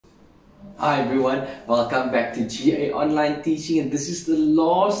Hi everyone, welcome back to GA Online Teaching, and this is the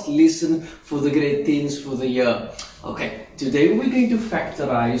last lesson for the grade 10s for the year. Okay, today we're going to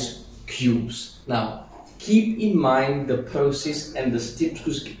factorize cubes. Now, keep in mind the process and the steps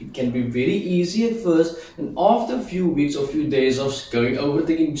because it can be very easy at first, and after a few weeks or few days of going over it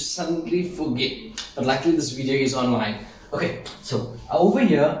again, you suddenly forget. But luckily this video is online. Okay, so over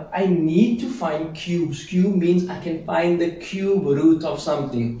here I need to find cubes. Cube means I can find the cube root of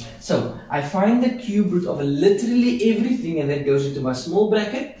something. So I find the cube root of literally everything, and that goes into my small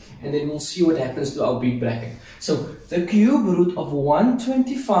bracket, and then we'll see what happens to our big bracket. So the cube root of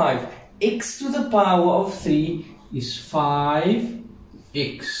 125 x to the power of 3 is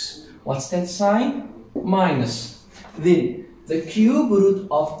 5x. What's that sign? Minus. Then the cube root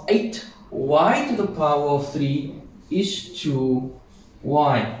of 8y to the power of 3 is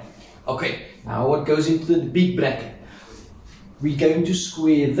 2y. Okay, now what goes into the big bracket? We're going to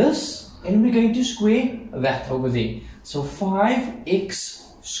square this and we're going to square that over there. So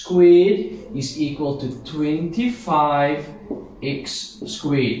 5x squared is equal to 25x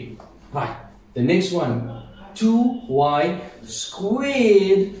squared. Right, the next one, 2y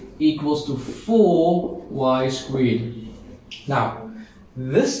squared equals to 4y squared. Now,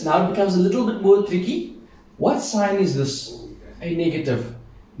 this now becomes a little bit more tricky. What sign is this? A negative.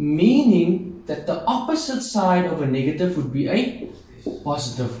 Meaning that the opposite side of a negative would be a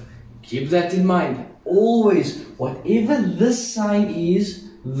positive. Keep that in mind. Always, whatever this sign is,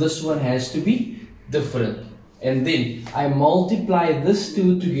 this one has to be different. And then I multiply this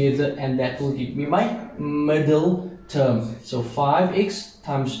two together, and that will give me my middle term. So 5x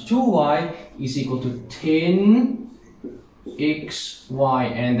times 2y is equal to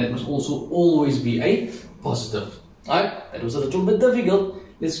 10xy, and that must also always be a positive. Alright, that was a little bit difficult.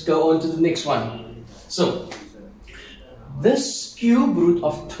 Let's go on to the next one. So, this cube root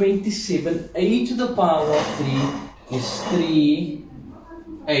of 27a to the power of 3 is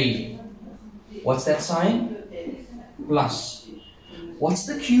 3a. What's that sign? Plus. What's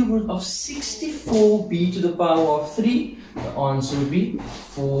the cube root of 64b to the power of 3? The answer would be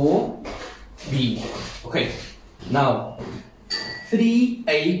 4b. Okay, now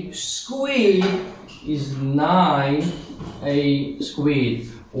 3a squared is 9a squared.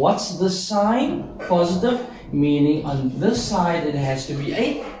 What's the sign? Positive, meaning on this side it has to be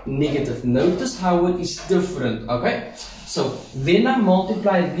a negative. Notice how it is different. Okay, so then I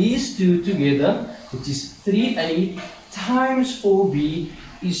multiply these two together, which is 3a times 4b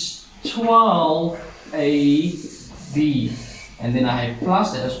is 12ab, and then I have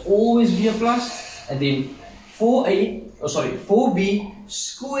plus. That has always be a plus, and then 4b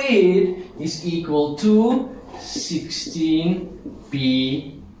squared is equal to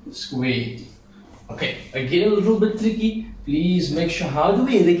 16b squared. Okay, again a little bit tricky. Please make sure, how do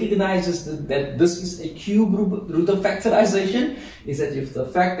we recognize this, that this is a cube root of factorization? Is that if the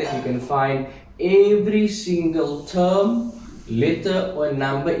fact that you can find every single term, letter or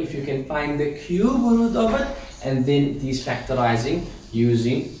number, if you can find the cube root of it, and then it is factorizing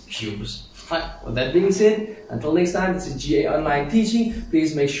using cubes. Right, with that being said, until next time, this is GA Online Teaching.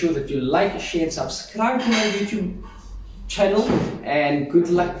 Please make sure that you like, share and subscribe to my YouTube channel, and good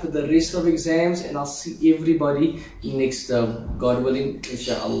luck for the rest of exams, and I'll see everybody next term, God willing,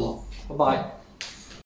 inshallah. Bye bye.